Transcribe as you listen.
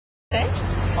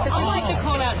But I like to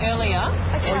call out earlier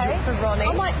for Ronnie.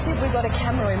 I might see if we've got a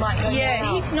camera. We might go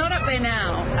now. He's not up there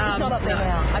now. He's not up there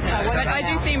now. Okay, but I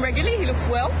do see him regularly. He looks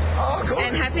well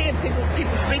and happy, and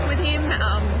people speak with him.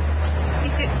 He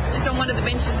sits just on one of the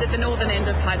benches at the northern end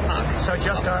of Hyde Park. So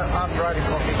just after 8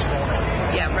 o'clock each morning?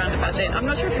 Yeah, round about then. I'm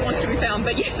not sure if he wants to be found,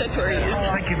 but yes, that's where he is.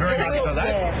 Thank you very much for that.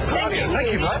 Yeah.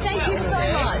 Thank you, mate. Thank you so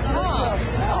much.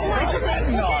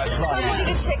 Somebody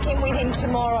to check in with him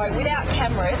tomorrow without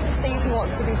cameras and see if he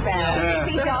wants to be found. If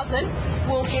he doesn't,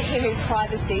 we'll give him his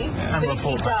privacy. But if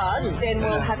he does, then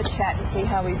we'll have a chat and see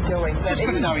how he's doing. But it's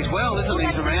good to know he's well, isn't he?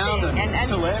 He's around and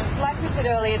still there. Like we said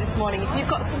earlier this morning, if you've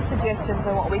got some suggestions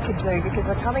on what we could do, because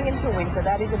we're coming into winter,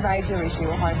 that is a major issue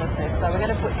of homelessness. So we're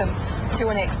going to put them to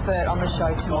an expert on the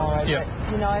show tomorrow. Yep.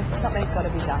 But, you know, something's got to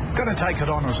be done. Got to take it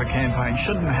on as a campaign.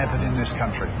 Shouldn't happen in this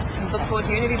country. Look forward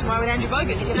to your interview tomorrow with Andrew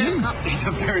Bogut. He's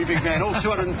a very big man, all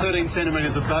 213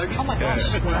 centimetres of Bogut. Oh my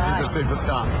gosh. He's a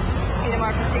superstar. See you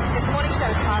tomorrow from 6. It's the morning show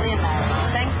with Carly and Larry.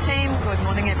 Thanks, team. Good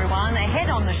morning, everyone. Ahead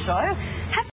on the show,